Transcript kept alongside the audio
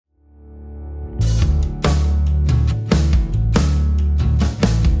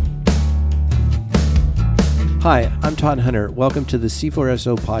Hi, I'm Todd Hunter. Welcome to the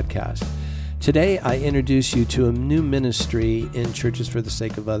C4SO podcast. Today, I introduce you to a new ministry in Churches for the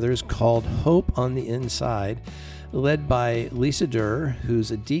Sake of Others called Hope on the Inside, led by Lisa Durr,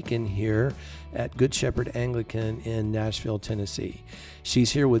 who's a deacon here at Good Shepherd Anglican in Nashville, Tennessee. She's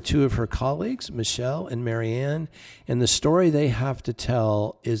here with two of her colleagues, Michelle and Marianne, and the story they have to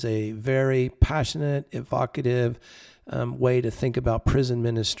tell is a very passionate, evocative way to think about prison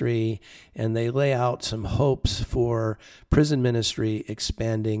ministry, and they lay out some hopes for prison ministry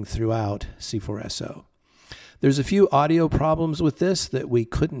expanding throughout C4SO. There's a few audio problems with this that we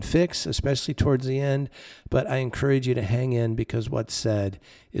couldn't fix, especially towards the end, but I encourage you to hang in because what's said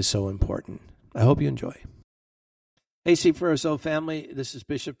is so important. I hope you enjoy. Hey, C4SO family, this is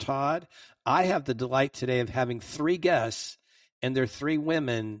Bishop Todd. I have the delight today of having three guests, and they're three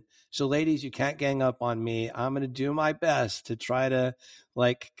women. So ladies, you can't gang up on me. I'm going to do my best to try to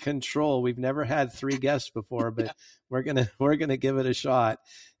control. We've never had three guests before, but we're going to give it a shot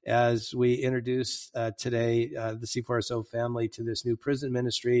as we introduce today the C4SO family to this new prison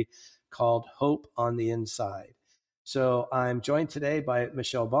ministry called Hope on the Inside. So I'm joined today by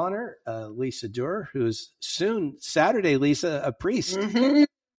Michelle Bonner, Lisa Durr, who's soon Saturday, Lisa, a priest,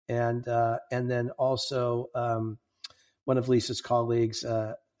 and then also one of Lisa's colleagues,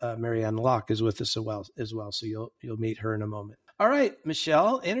 Marianne Locke, is with us as well. So you'll meet her in a moment. All right,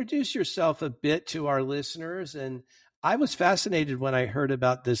 Michelle, introduce yourself a bit to our listeners. And I was fascinated when I heard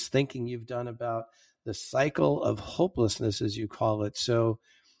about this thinking you've done about the cycle of hopelessness, as you call it. So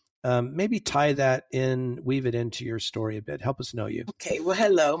maybe tie that in, weave it into your story a bit. Help us know you. Okay, well,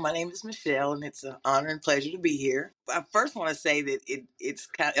 hello. My name is Michelle, and it's an honor and pleasure to be here. I first want to say that it's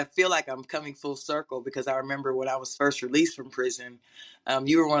kind of, I feel like I'm coming full circle because I remember when I was first released from prison,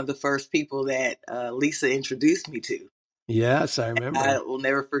 you were one of the first people that Lisa introduced me to. Yes, I remember. I will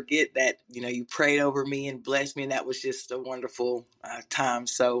never forget that, you prayed over me and blessed me, and that was just a wonderful time.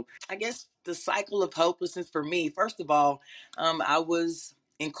 So I guess the cycle of hopelessness for me, first of all, I was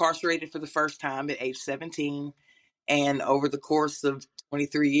incarcerated for the first time at age 17. And over the course of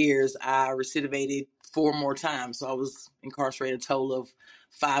 23 years, I recidivated 4 more times. So I was incarcerated a total of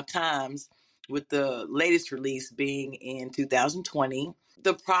 5 times, with the latest release being in 2020.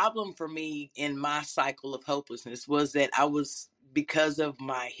 The problem for me in my cycle of hopelessness was that because of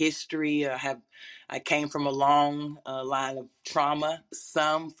my history, I came from a long line of trauma,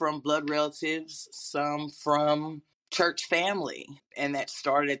 some from blood relatives, some from church family, and that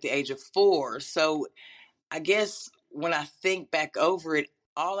started at the age of 4. So I guess when I think back over it,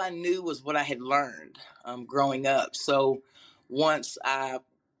 all I knew was what I had learned growing up. So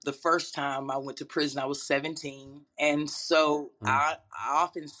the first time I went to prison, I was 17. And so I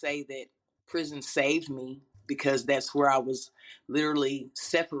often say that prison saved me because that's where I was literally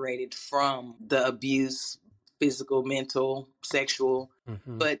separated from the abuse, physical, mental, sexual.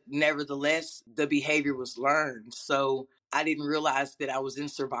 But nevertheless, the behavior was learned. So I didn't realize that I was in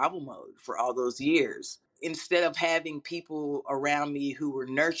survival mode for all those years. Instead of having people around me who were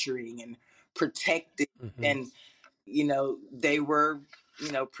nurturing and protecting, and, they were,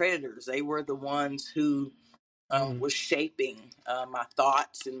 predators. They were the ones who were shaping my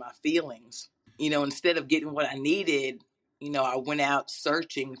thoughts and my feelings. Instead of getting what I needed, I went out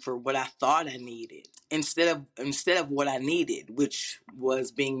searching for what I thought I needed instead of what I needed, which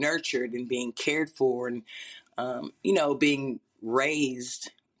was being nurtured and being cared for and, being raised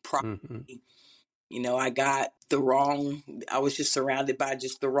properly. I was just surrounded by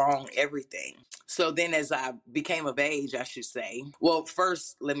just the wrong everything. So then as I became of age, I should say, well,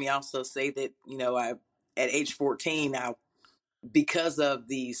 first, let me also say that, at age 14, because of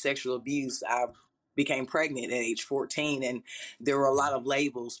the sexual abuse, I became pregnant at age 14, and there were a lot of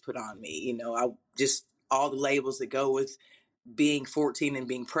labels put on me. All the labels that go with being 14 and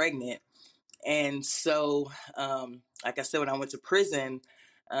being pregnant. And so, like I said, when I went to prison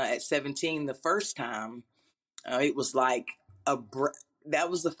at 17, the first time, it was like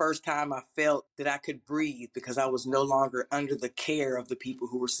that was the first time I felt that I could breathe because I was no longer under the care of the people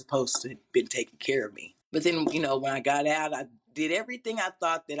who were supposed to have been taking care of me. But then, when I got out, I did everything I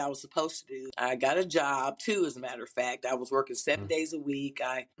thought that I was supposed to do. I got a job too, as a matter of fact. I was working 7 days a week.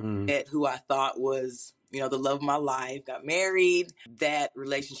 I met who I thought was, the love of my life, got married. That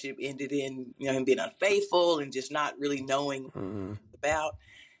relationship ended in, him being unfaithful and just not really knowing about.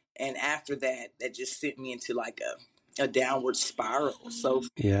 And after that, that just sent me into like a downward spiral. So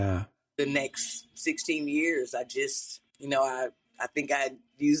the next 16 years, I just, I think I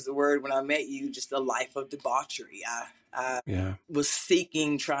used the word when I met you, just a life of debauchery. I was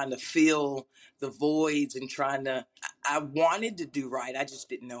trying to fill the voids and I wanted to do right. I just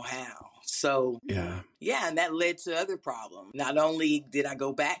didn't know how. So, Yeah. yeah, and that led to other problems. Not only did I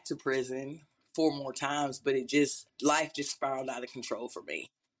go back to prison 4 more times, but life just spiraled out of control for me.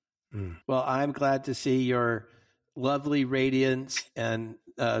 Well, I'm glad to see your lovely radiance and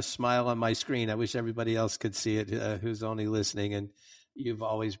smile on my screen. I wish everybody else could see it who's only listening. And you've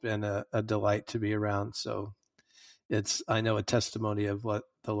always been a delight to be around. So it's, I know, a testimony of what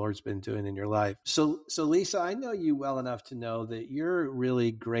the Lord's been doing in your life. So Lisa, I know you well enough to know that you're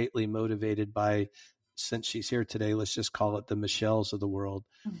really greatly motivated by, since she's here today, let's just call it the Michelles of the world.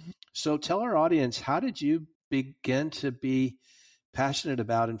 Mm-hmm. So tell our audience, how did you begin to be passionate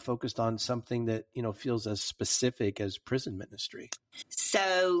about and focused on something that, feels as specific as prison ministry?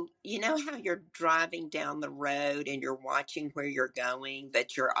 So, you know how you're driving down the road and you're watching where you're going,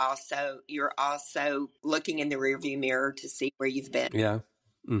 but you're also looking in the rearview mirror to see where you've been. Yeah.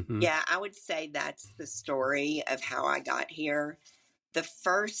 Mm-hmm. Yeah, I would say that's the story of how I got here. The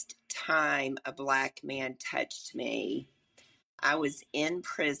first time a Black man touched me, I was in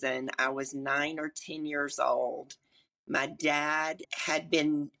prison. I was 9 or 10 years old. My dad had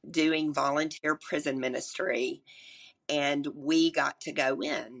been doing volunteer prison ministry, and we got to go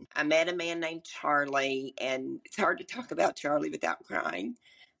in. I met a man named Charlie, and it's hard to talk about Charlie without crying.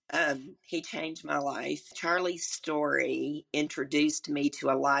 He changed my life. Charlie's story introduced me to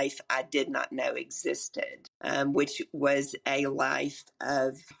a life I did not know existed, which was a life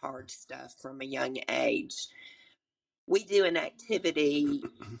of hard stuff from a young age. We do an activity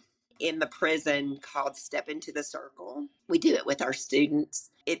in the prison called Step Into the Circle. We do it with our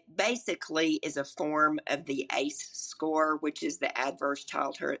students. It basically is a form of the ACE score, which is the Adverse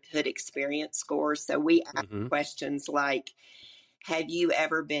Childhood Experience score. So we ask questions like, have you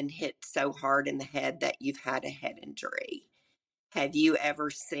ever been hit so hard in the head that you've had a head injury? Have you ever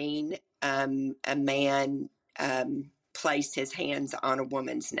seen a man place his hands on a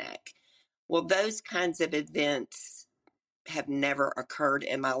woman's neck? Well, those kinds of events have never occurred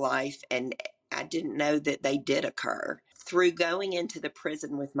in my life, and I didn't know that they did occur. Through going into the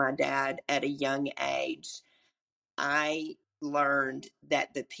prison with my dad at a young age, I learned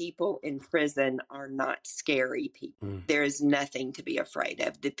that the people in prison are not scary people. There is nothing to be afraid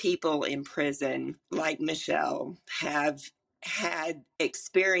of. The people in prison, like Michelle, have had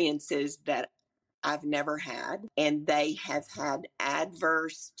experiences that I've never had, and they have had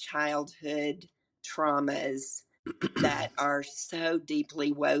adverse childhood traumas that are so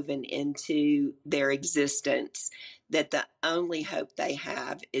deeply woven into their existence that the only hope they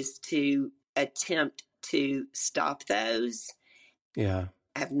have is to attempt to stop those. Yeah.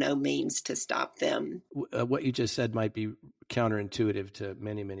 Have no means to stop them. What you just said might be counterintuitive to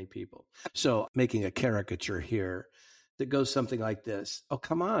many, many people. So making a caricature here that goes something like this. Oh,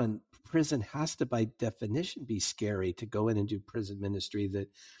 come on. Prison has to, by definition, be scary to go in and do prison ministry. That,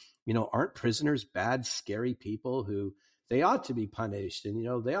 aren't prisoners bad, scary people who they ought to be punished, and,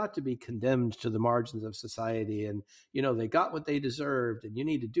 they ought to be condemned to the margins of society, and, they got what they deserved, and you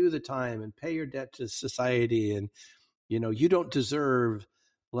need to do the time and pay your debt to society, and, you don't deserve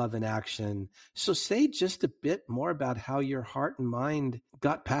love in action. So say just a bit more about how your heart and mind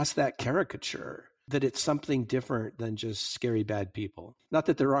got past that caricature, that it's something different than just scary bad people. Not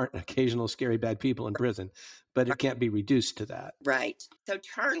that there aren't occasional scary bad people in prison, but it can't be reduced to that. Right. So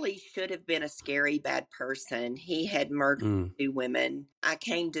Charlie should have been a scary bad person. He had murdered 2 women. I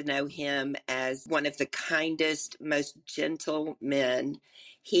came to know him as one of the kindest, most gentle men.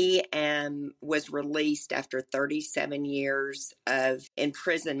 He was released after 37 years of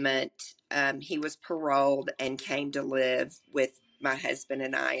imprisonment. He was paroled and came to live with my husband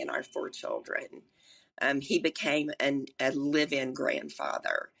and I and our 4 children. He became a live-in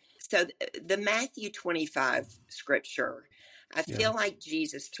grandfather. So the Matthew 25 scripture, I feel like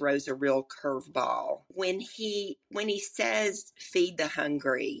Jesus throws a real curveball when he says feed the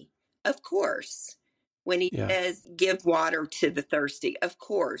hungry. Of course. When he says give water to the thirsty, of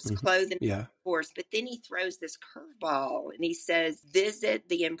course. Clothing, of course. But then he throws this curveball and he says visit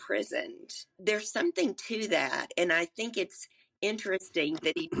the imprisoned. There's something to that, and I think it's interesting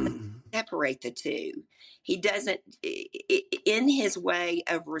that he doesn't separate the two. He doesn't, in his way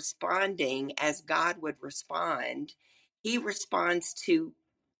of responding as God would respond, he responds to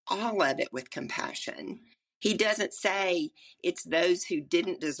all of it with compassion. He doesn't say it's those who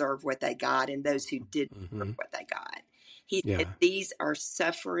didn't deserve what they got and those who did deserve what they got. He said these are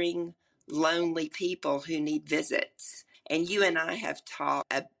suffering, lonely people who need visits. And you and I have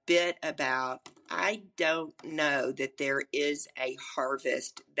talked a bit about, I don't know that there is a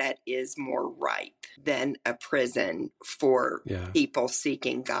harvest that is more ripe than a prison for people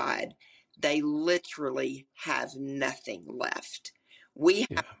seeking God. they literally have nothing left. We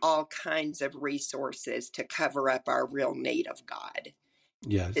have all kinds of resources to cover up our real need of God,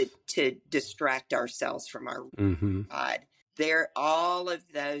 to distract ourselves from our God. All of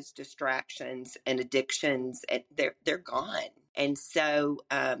those distractions and addictions, they're gone. And so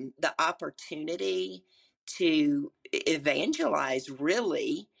the opportunity to evangelize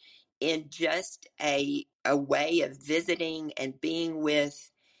really in just a way of visiting and being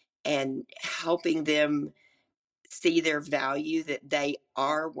with and helping them see their value, that they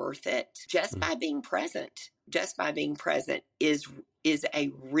are worth it, just by being present. Just by being present is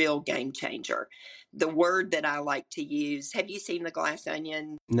a real game changer. The word that I like to use, have you seen The Glass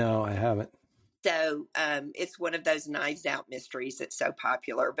Onion? No, I haven't. So it's one of those Knives Out mysteries that's so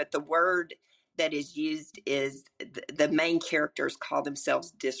popular. But the word that is used is the main characters call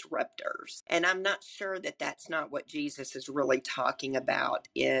themselves disruptors. And I'm not sure that that's not what Jesus is really talking about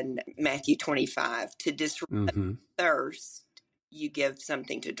in Matthew 25. To disrupt thirst, you give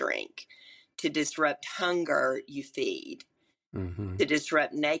something to drink. To disrupt hunger, you feed. To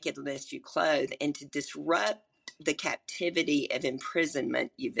disrupt nakedness, you clothe. And to disrupt the captivity of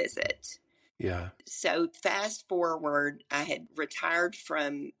imprisonment, you visit. Yeah. So fast forward, I had retired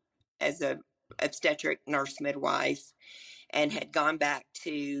from as a obstetric nurse midwife and had gone back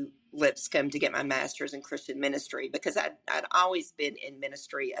to Lipscomb to get my master's in Christian ministry, because I'd always been in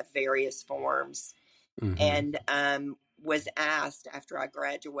ministry of various forms, and was asked after I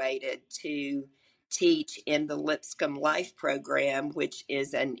graduated to teach in the Lipscomb Life Program, which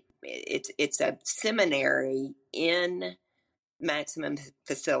is it's a seminary in maximum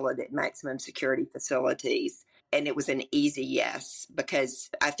security facilities. And it was an easy yes, because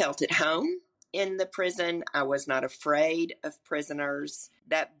I felt at home in the prison. I was not afraid of prisoners.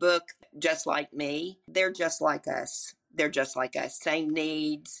 That book, Just Like Me, they're just like us. They're just like us. Same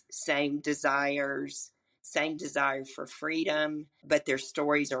needs, same desires, same desire for freedom, but their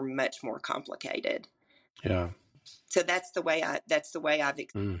stories are much more complicated. Yeah. So that's the way I've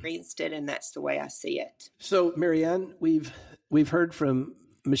experienced it, and that's the way I see it. So, Marianne, we've heard from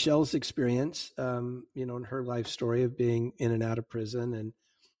Michelle's experience, in her life story of being in and out of prison, and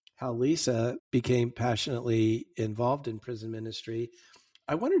how Lisa became passionately involved in prison ministry.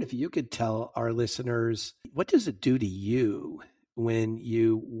 I wondered if you could tell our listeners, what does it do to you when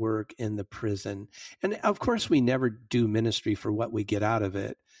you work in the prison? And of course, we never do ministry for what we get out of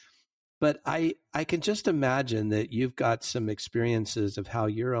it. But I can just imagine that you've got some experiences of how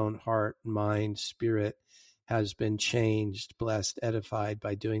your own heart, mind, spirit has been changed, blessed, edified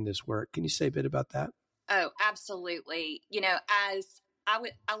by doing this work. Can you say a bit about that? Oh, absolutely. As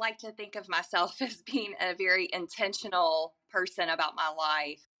I like to think of myself as being a very intentional person about my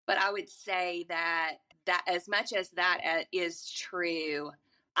life, but I would say that as much as that is true,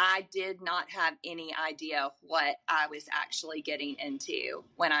 I did not have any idea what I was actually getting into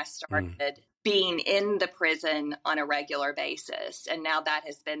when I started being in the prison on a regular basis. And now that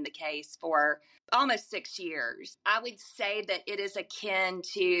has been the case for almost 6 years. I would say that it is akin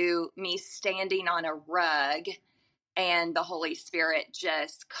to me standing on a rug and the Holy Spirit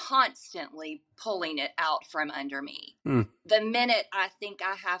just constantly pulling it out from under me. The minute I think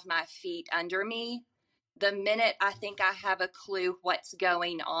I have my feet under me, the minute I think I have a clue what's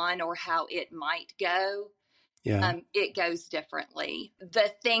going on or how it might go, it goes differently.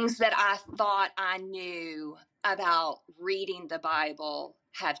 The things that I thought I knew about reading the Bible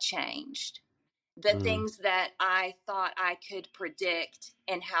have changed. The things that I thought I could predict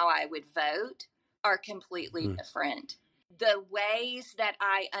and how I would vote are completely different. The ways that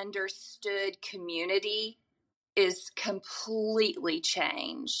I understood community is completely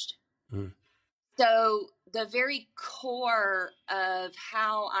changed. So the very core of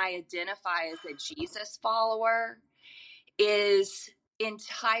how I identify as a Jesus follower is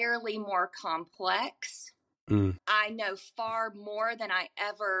entirely more complex. I know far more than I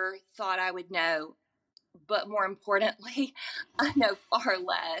ever thought I would know, but more importantly, I know far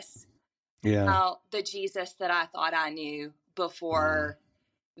less about the Jesus that I thought I knew before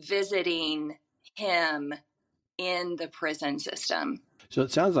visiting him in the prison system. So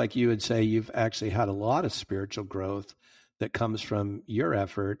it sounds like you would say you've actually had a lot of spiritual growth that comes from your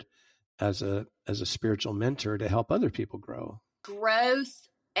effort as a spiritual mentor to help other people grow. Growth,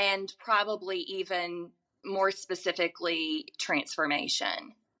 and probably even more specifically,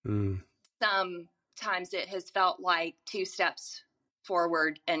 transformation. Sometimes it has felt like 2 steps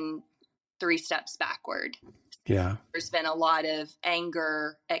forward and 3 steps backward. Yeah. There's been a lot of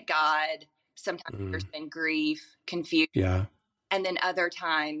anger at God. Sometimes there's been grief, confusion. Yeah. And then other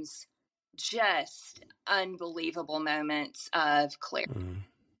times, just unbelievable moments of clarity.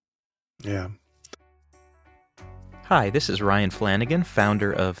 Yeah. Hi, this is Ryan Flanagan,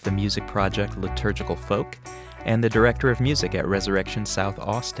 founder of the music project Liturgical Folk and the director of music at Resurrection South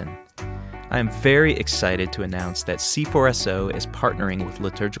Austin. I am very excited to announce that C4SO is partnering with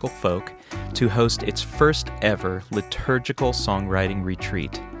Liturgical Folk to host its first ever liturgical songwriting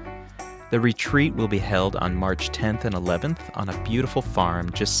retreat. The retreat will be held on March 10th and 11th on a beautiful farm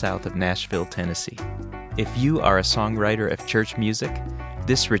just south of Nashville, Tennessee. If you are a songwriter of church music,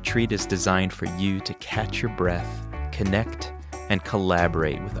 this retreat is designed for you to catch your breath, connect, and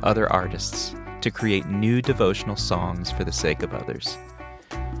collaborate with other artists to create new devotional songs for the sake of others.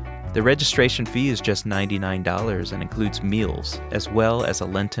 The registration fee is just $99 and includes meals, as well as a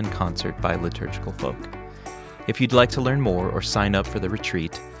Lenten concert by Liturgical Folk. If you'd like to learn more or sign up for the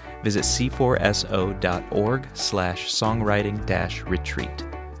retreat, visit c4so.org/songwriting-retreat.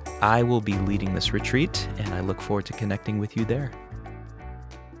 I will be leading this retreat, and I look forward to connecting with you there.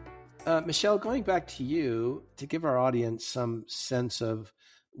 Michelle, going back to you to give our audience some sense of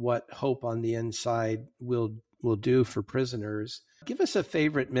what Hope on the Inside will do for prisoners, give us a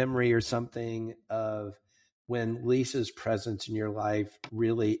favorite memory or something of when Lisa's presence in your life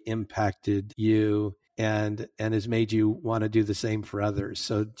really impacted you and has made you want to do the same for others.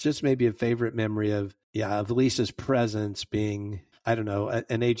 So just maybe a favorite memory of Lisa's presence being, I don't know,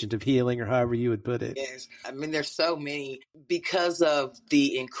 an agent of healing or however you would put it. Yes. I mean, there's so many because of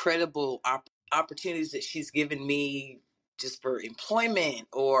the incredible opportunities that she's given me just for employment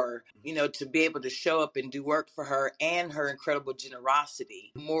or, to be able to show up and do work for her and her incredible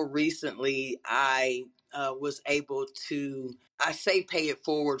generosity. More recently, I was able to, I say pay it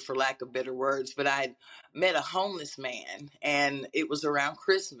forward for lack of better words, but I met a homeless man and it was around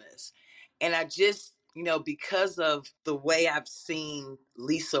Christmas. And I just, because of the way I've seen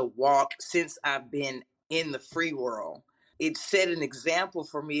Lisa walk since I've been in the free world, it set an example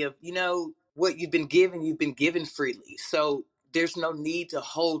for me of, what you've been given freely. So there's no need to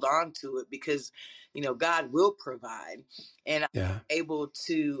hold on to it because, God will provide. And I'm able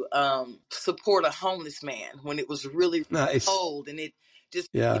to support a homeless man when it was really Nice. cold. And it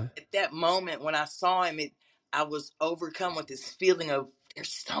just, at that moment when I saw him, I was overcome with this feeling of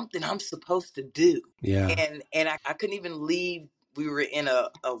there's something I'm supposed to do. Yeah. And I couldn't even leave. We were in a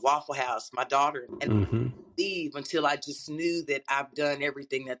Waffle House, my daughter, and leave until I just knew that I've done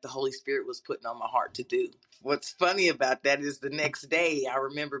everything that the Holy Spirit was putting on my heart to do. What's funny about that is the next day I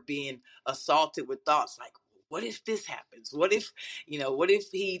remember being assaulted with thoughts like, what if this happens? What if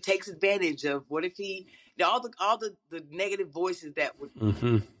he takes advantage of, what if he, all the negative voices that would,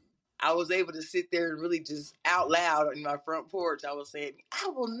 I was able to sit there and really just out loud in my front porch, I was saying, I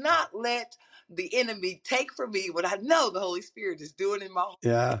will not let the enemy take from me what I know the Holy Spirit is doing in my heart.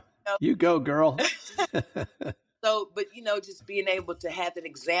 Yeah. You go, girl. So, but just being able to have that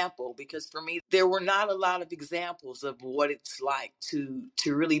example, because for me, there were not a lot of examples of what it's like to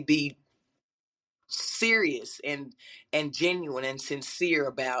really be serious and genuine and sincere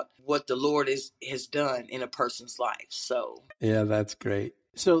about what the Lord has done in a person's life. So, yeah, that's great.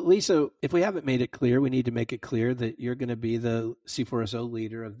 So, Lisa, if we haven't made it clear, we need to make it clear that you're going to be the C4SO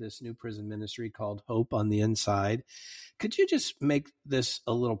leader of this new prison ministry called Hope on the Inside. Could you just make this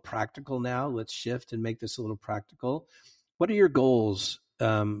a little practical now? Let's shift and make this a little practical. What are your goals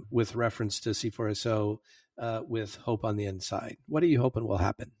with reference to C4SO with Hope on the Inside? What are you hoping will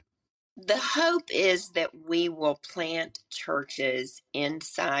happen? The hope is that we will plant churches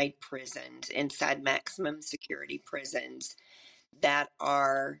inside prisons, inside maximum security prisons that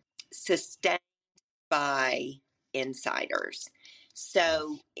are sustained by insiders.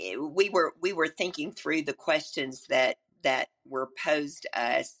 So we were thinking through the questions that were posed to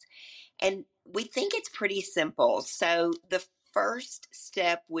us, and we think it's pretty simple. So the first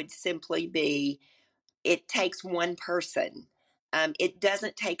step would simply be it takes one person. It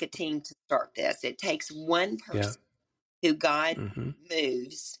doesn't take a team to start this. It takes one person who God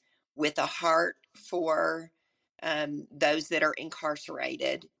moves with a heart for those that are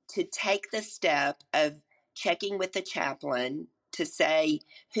incarcerated to take the step of checking with the chaplain to say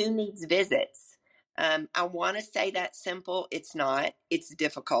who needs visits. I want to say that simple. It's not. It's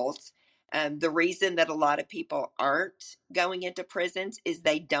difficult. The reason that a lot of people aren't going into prisons is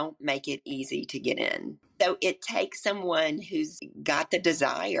they don't make it easy to get in. So it takes someone who's got the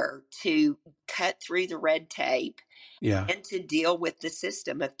desire to cut through the red tape and to deal with the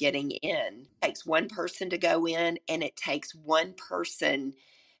system of getting in. It takes one person to go in, and it takes one person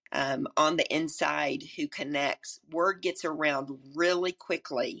on the inside who connects. Word gets around really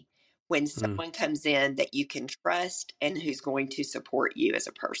quickly when someone comes in that you can trust and who's going to support you as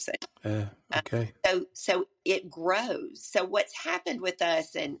a person. Okay. So it grows. So what's happened with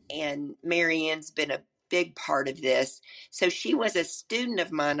us, and Marianne's been a big part of this. So she was a student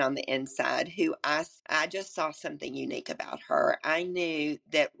of mine on the inside who I just saw something unique about her. I knew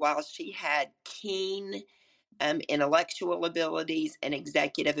that while she had keen intellectual abilities and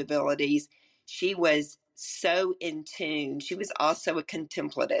executive abilities, she was so in tune. She was also a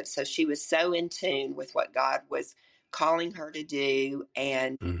contemplative. So she was so in tune with what God was calling her to do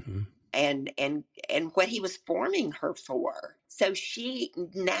and what he was forming her for. So she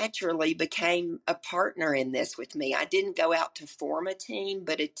naturally became a partner in this with me. I didn't go out to form a team,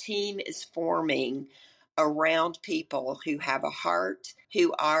 but a team is forming around people who have a heart,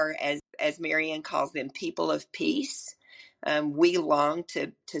 who are, as Marianne calls them, people of peace. We long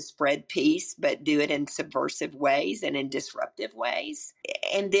to spread peace, but do it in subversive ways and in disruptive ways.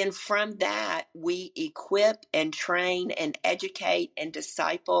 And then from that, we equip and train and educate and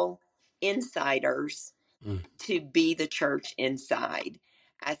disciple insiders to be the church inside.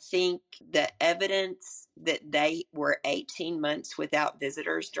 I think the evidence that they were 18 months without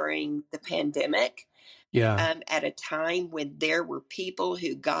visitors during the pandemic, at a time when there were people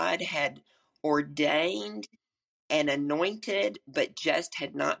who God had ordained and anointed, but just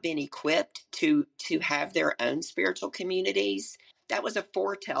had not been equipped to have their own spiritual communities. That was a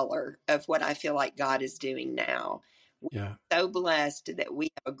foreteller of what I feel like God is doing now. We're so blessed that we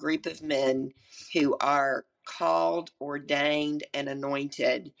have a group of men who are called, ordained, and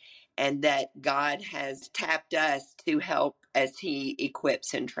anointed, and that God has tapped us to help as he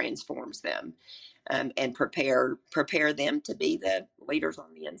equips and transforms them, and prepare them to be the leaders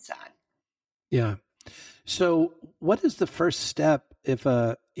on the inside. Yeah. So what is the first step if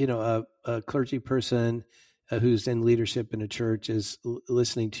a clergy person who's in leadership in a church is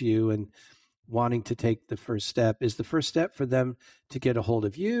listening to you and wanting to take the first step? Is the first step for them to get a hold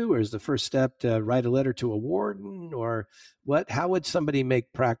of you, or is the first step to write a letter to a warden, or what? How would somebody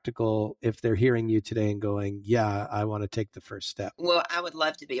make practical if they're hearing you today and going, yeah, I want to take the first step? Well, I would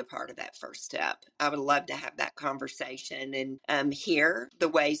love to be a part of that first step. I would love to have that conversation and hear the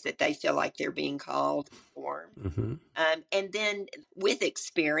ways that they feel like they're being called for. And then with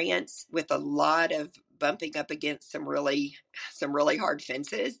experience, with a lot of bumping up against some really hard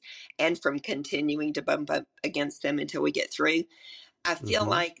fences, and from continuing to bump up against them until we get through, I feel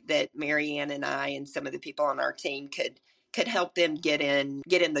like that Marianne and I and some of the people on our team could help them get in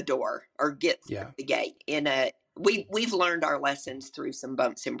the door, or get through the gate. We've learned our lessons through some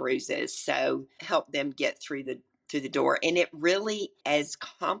bumps and bruises, so help them get through the door. And it really, as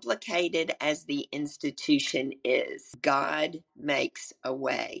complicated as the institution is, God makes a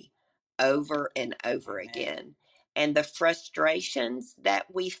way over and over again. And the frustrations that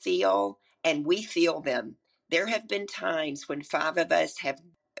we feel, and we feel them. There have been times when 5 of us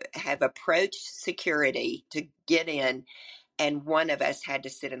have approached security to get in, and one of us had to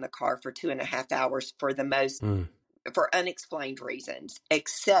sit in the car for 2.5 hours for unexplained reasons,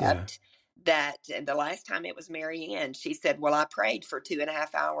 except that the last time it was Marianne, she said, well, I prayed for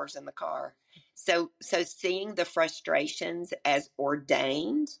 2.5 hours in the car. So seeing the frustrations as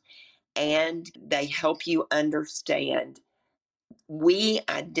ordained, and they help you understand. We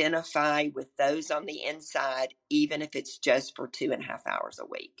identify with those on the inside, even if it's just for 2.5 hours a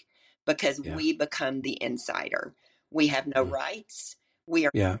week, because we become the insider. We have no rights. We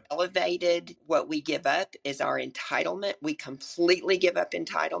are elevated. What we give up is our entitlement. We completely give up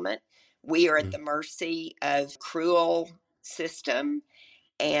entitlement. We are at the mercy of cruel system,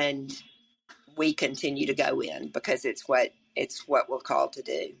 and we continue to go in because it's what we're called to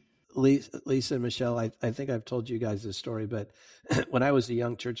do. Lisa and Michelle, I think I've told you guys this story, but when I was a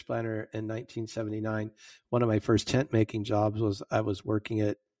young church planner in 1979, one of my first tent making jobs was I was working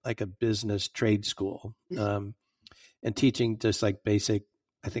at like a business trade school, and teaching just like basic,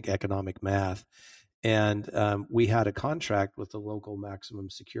 I think, economic math. And we had a contract with the local maximum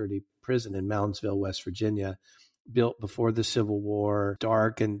security prison in Moundsville, West Virginia, built before the Civil War,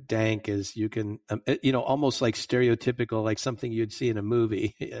 dark and dank as you can, almost like stereotypical, like something you'd see in a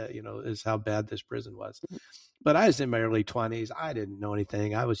movie, is how bad this prison was. But I was in my early 20s. I didn't know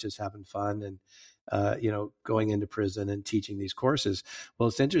anything. I was just having fun and, going into prison and teaching these courses. Well,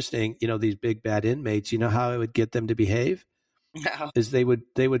 it's interesting, these big bad inmates, how I would get them to behave? No. Is they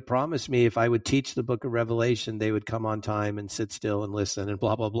would promise me if I would teach the book of Revelation, they would come on time and sit still and listen and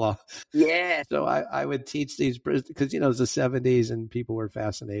blah, blah, blah. Yeah. So I would teach these, because, it was the 70s and people were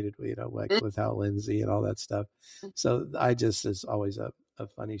fascinated, with Hal Lindsey and all that stuff. So it's always a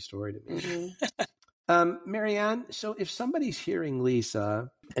funny story to me. Marianne, so if somebody's hearing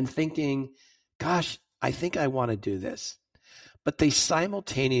Lisa and thinking, gosh, I think I want to do this, but they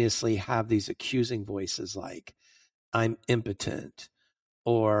simultaneously have these accusing voices like, I'm impotent,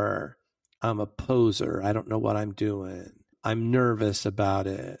 or I'm a poser, I don't know what I'm doing, I'm nervous about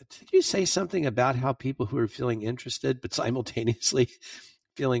it. Could you say something about how people who are feeling interested but simultaneously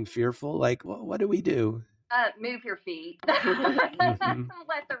feeling fearful, like, what do we do? Move your feet. Mm-hmm.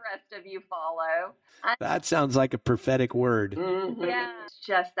 Let the rest of you follow. That sounds like a prophetic word. Mhm. Yeah, it's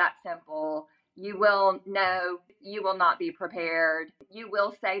just that simple. You will know, you will not be prepared. You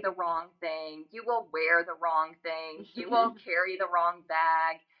will say the wrong thing. You will wear the wrong thing. You will carry the wrong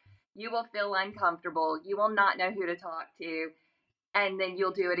bag. You will feel uncomfortable. You will not know who to talk to. And then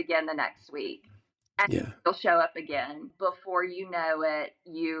you'll do it again the next week. And Yeah. you'll show up again. Before you know it,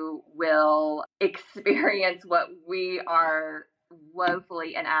 you will experience what we are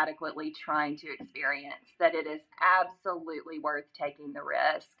woefully inadequately trying to experience, that it is absolutely worth taking the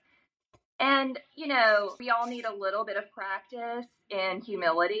risk. And, we all need a little bit of practice in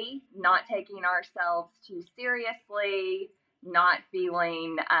humility, not taking ourselves too seriously, not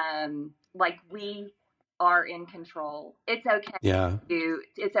feeling like we are in control. It's okay. Yeah.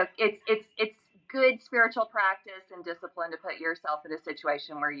 It's good spiritual practice and discipline to put yourself in a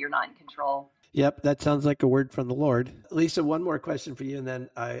situation where you're not in control. Yep, that sounds like a word from the Lord. Lisa, one more question for you, and then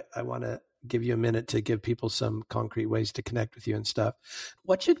I want to give you a minute to give people some concrete ways to connect with you and stuff.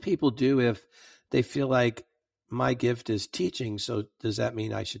 What should people do if they feel like my gift is teaching? So does that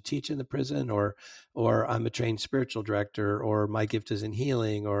mean I should teach in the prison, or I'm a trained spiritual director, or my gift is in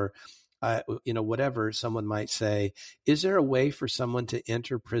healing, or whatever someone might say? Is there a way for someone to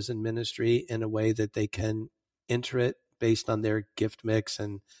enter prison ministry in a way that they can enter it based on their gift mix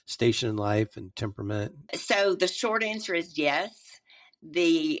and station in life and temperament? So the short answer is yes.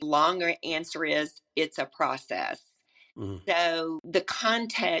 The longer answer is it's a process. Mm. So the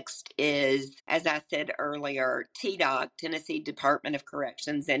context is, as I said earlier, TDOC, Tennessee Department of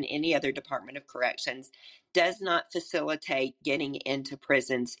Corrections, and any other Department of Corrections does not facilitate getting into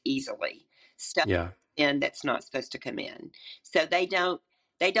prisons easily. Stuff Yeah. in that's not supposed to come in. So they don't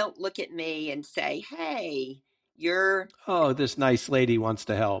look at me and say, "Hey, you're..." Oh, this nice lady wants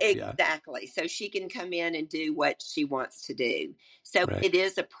to help. Exactly. So she can come in and do what she wants to do. So Right. it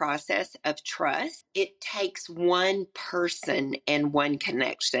is a process of trust. It takes one person and one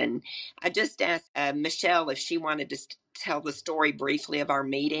connection. I just asked Michelle if she wanted to tell the story briefly of our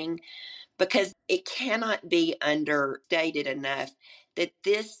meeting, because it cannot be understated enough that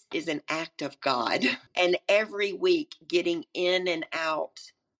this is an act of God. And every week getting in and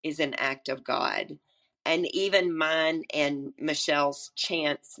out is an act of God. And even mine and Michelle's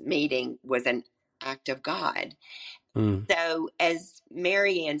chance meeting was an act of God. Mm. So as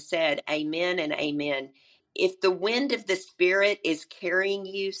Marianne said, amen and amen. If the wind of the Spirit is carrying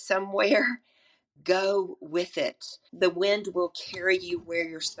you somewhere, go with it. The wind will carry you where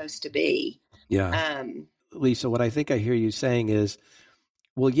you're supposed to be. Yeah. Lisa, what I think I hear you saying is,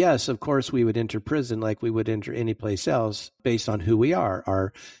 well, yes, of course, we would enter prison like we would enter any place else based on who we are,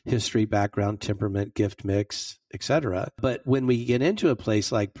 our history, background, temperament, gift mix, etc. But when we get into a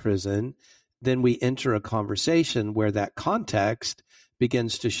place like prison, then we enter a conversation where that context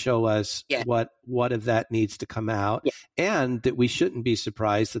begins to show us what of that needs to come out, and that we shouldn't be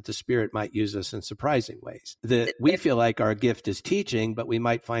surprised that the Spirit might use us in surprising ways. That we feel like our gift is teaching, but we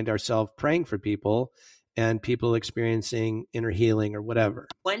might find ourselves praying for people and people experiencing inner healing or whatever.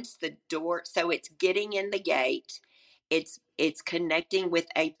 Once the door, so it's getting in the gate, it's connecting with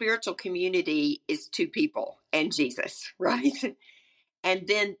a spiritual community, is two people and Jesus, right? And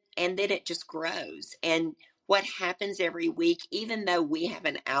then it just grows. And what happens every week, even though we have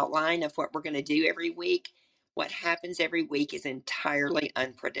an outline of what we're going to do every week, what happens every week is entirely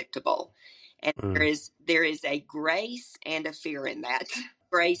unpredictable. And there is a grace and a fear in that.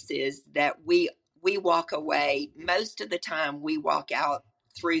 Grace is that we walk away. Most of the time we walk out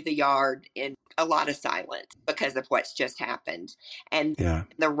through the yard in a lot of silence because of what's just happened. And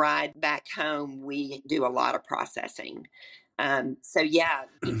the ride back home, we do a lot of processing. We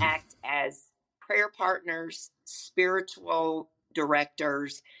act as prayer partners, spiritual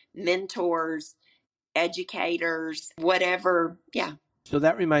directors, mentors, educators, whatever. Yeah. So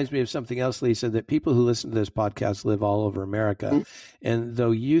that reminds me of something else, Lisa, that people who listen to this podcast live all over America. Mm-hmm. And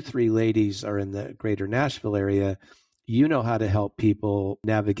though you three ladies are in the greater Nashville area, you know how to help people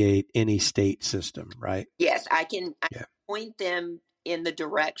navigate any state system, right? Yes, I can point them in the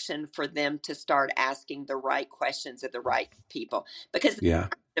direction for them to start asking the right questions of the right people. Because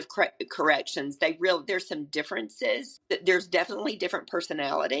of corrections, there's some differences. There's definitely different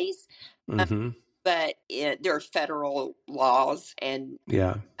personalities. Mm-hmm. but there are federal laws and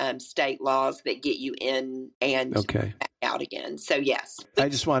state laws that get you in and back out again. So, yes. I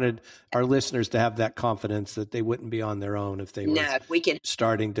just wanted our listeners to have that confidence that they wouldn't be on their own if they were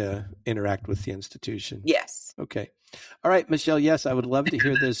starting to interact with the institution. Yes. Okay. All right, Michelle, yes, I would love to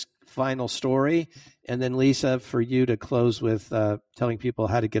hear this final story. And then, Lisa, for you to close with telling people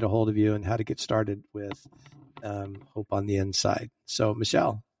how to get a hold of you and how to get started with Hope on the Inside. So,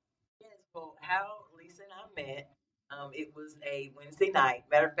 Michelle. Yes, well, how Lisa and I met, it was a Wednesday night.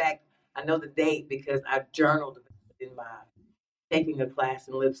 Matter of fact, I know the date because I journaled in my taking a class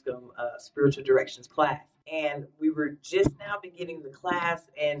in Lipscomb, spiritual directions class. And we were just now beginning the class,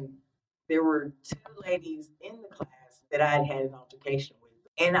 and there were two ladies in the class that I had had an altercation with.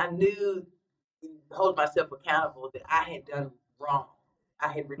 And I knew, hold myself accountable, that I had done wrong.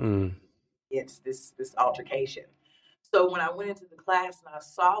 I had against this altercation. So when I went into the class and I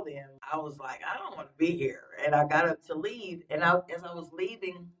saw them, I was like, I don't want to be here. And I got up to leave. And as I was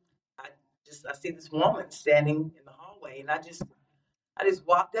leaving, I see this woman standing in the hallway, and I just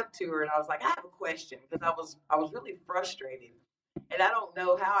walked up to her and I was like, I have a question, because I was really frustrated. And I don't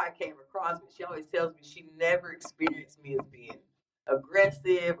know how I came across, but she always tells me she never experienced me as being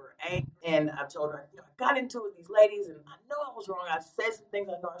aggressive or angry. And I told her, I got into it with these ladies, and I know I was wrong. I said some things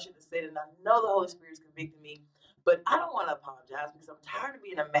I know I should have said, and I know the Holy Spirit's convicted me. But I don't want to apologize, because I'm tired of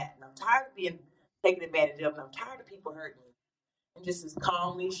being a mat, and I'm tired of being taken advantage of, and I'm tired of people hurting me. And just as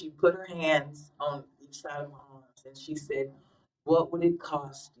calmly, she put her hands on each side of my arms, and she said, what would it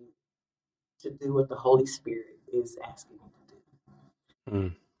cost you to do what the Holy Spirit is asking you to do?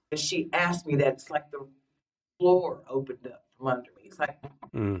 And she asked me that. It's like the floor opened up from under me. It's like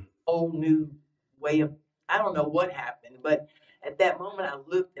a whole new way of, I don't know what happened, but at that moment I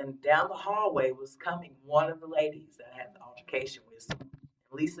looked, and down the hallway was coming one of the ladies that I had the altercation with. So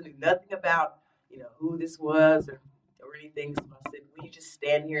Lisa knew nothing about, who this was or anything. So I said, will you just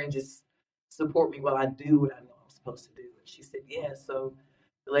stand here and just support me while I do what I know I'm supposed to do? And she said, yeah. So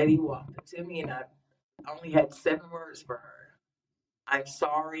the lady walked up to me, and I only had 7 words for her. I'm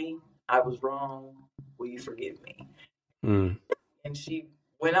sorry. I was wrong. Will you forgive me? And she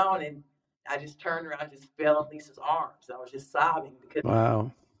went on, and I just turned around and just fell in Lisa's arms. I was just sobbing, because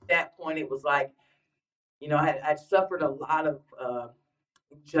at that point it was like, I'd suffered a lot of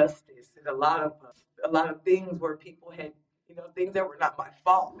injustice and a lot of things where people had, things that were not my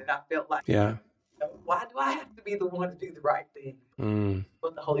fault. And I felt like, why do I have to be the one to do the right thing?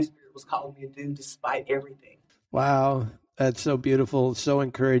 What the Holy Spirit was calling me to do despite everything. Wow. That's so beautiful, so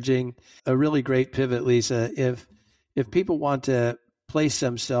encouraging. A really great pivot, Lisa. If people want to place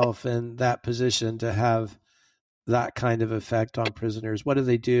themselves in that position to have that kind of effect on prisoners, what do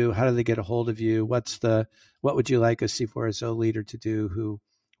they do? How do they get a hold of you? What would you like a C4SO leader to do who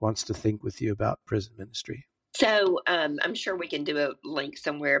wants to think with you about prison ministry? So I'm sure we can do a link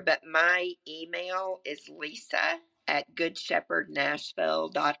somewhere, but my email is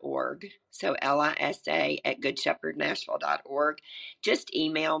lisa@goodshepherdnashville.org. So LISA@goodshepherdnashville.org. Just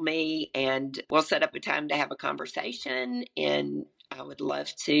email me, and we'll set up a time to have a conversation. And I would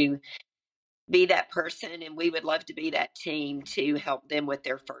love to be that person, and we would love to be that team to help them with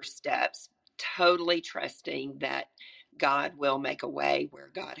their first steps, totally trusting that God will make a way where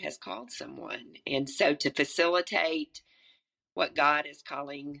God has called someone. And so to facilitate what God is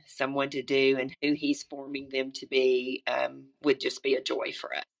calling someone to do and who he's forming them to be would just be a joy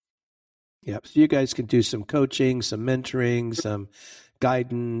for us. Yep. So you guys can do some coaching, some mentoring, some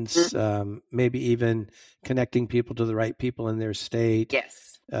guidance, maybe even connecting people to the right people in their state. Yes.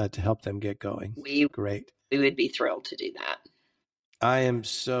 To help them get going. Great. We would be thrilled to do that. I am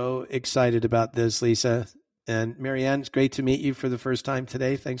so excited about this, Lisa. And Marianne, it's great to meet you for the first time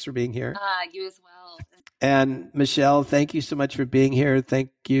today. Thanks for being here. You as well. And Michelle, thank you so much for being here. Thank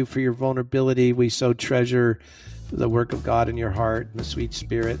you for your vulnerability. We so treasure the work of God in your heart and the sweet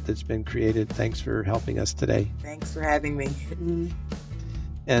spirit that's been created. Thanks for helping us today. Thanks for having me.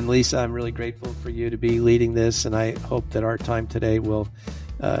 And Lisa, I'm really grateful for you to be leading this. And I hope that our time today will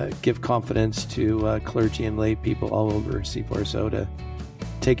give confidence to clergy and lay people all over C4SO to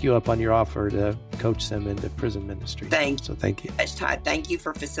take you up on your offer to coach them into prison ministry. Thank you. So thank you. Todd, thank you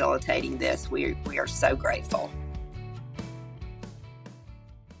for facilitating this. We are so grateful.